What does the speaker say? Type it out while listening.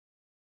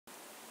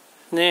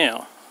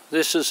Now,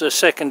 this is a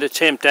second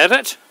attempt at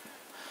it.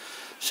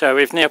 So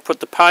we've now put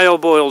the pail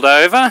boiled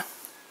over,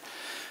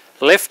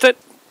 left it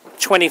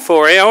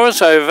 24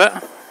 hours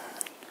over,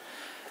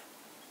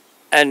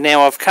 and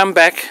now I've come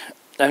back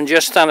and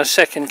just done a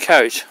second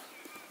coat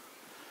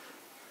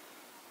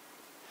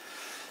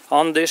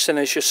on this, and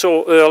as you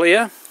saw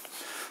earlier,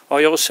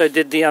 I also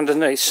did the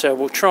underneath. So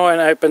we'll try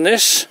and open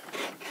this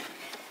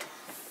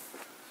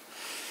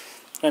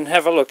and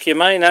have a look. You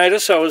may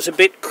notice I was a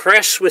bit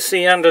crass with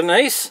the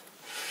underneath,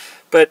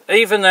 but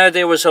even though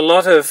there was a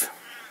lot of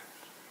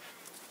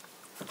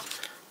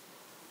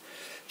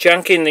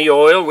junk in the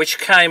oil which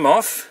came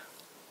off,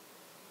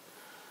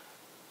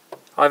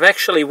 I've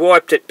actually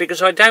wiped it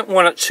because I don't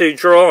want it too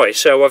dry.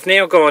 So I've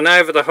now gone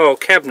over the whole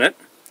cabinet.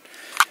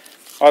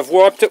 I've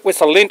wiped it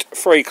with a lint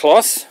free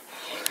cloth,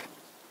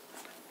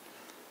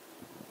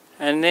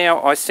 and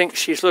now I think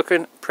she's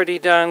looking pretty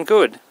darn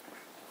good.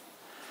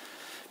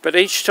 But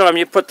each time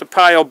you put the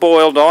pail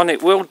boiled on,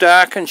 it will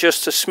darken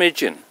just a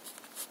smidgen.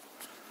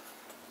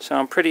 So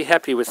I'm pretty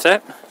happy with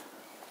that.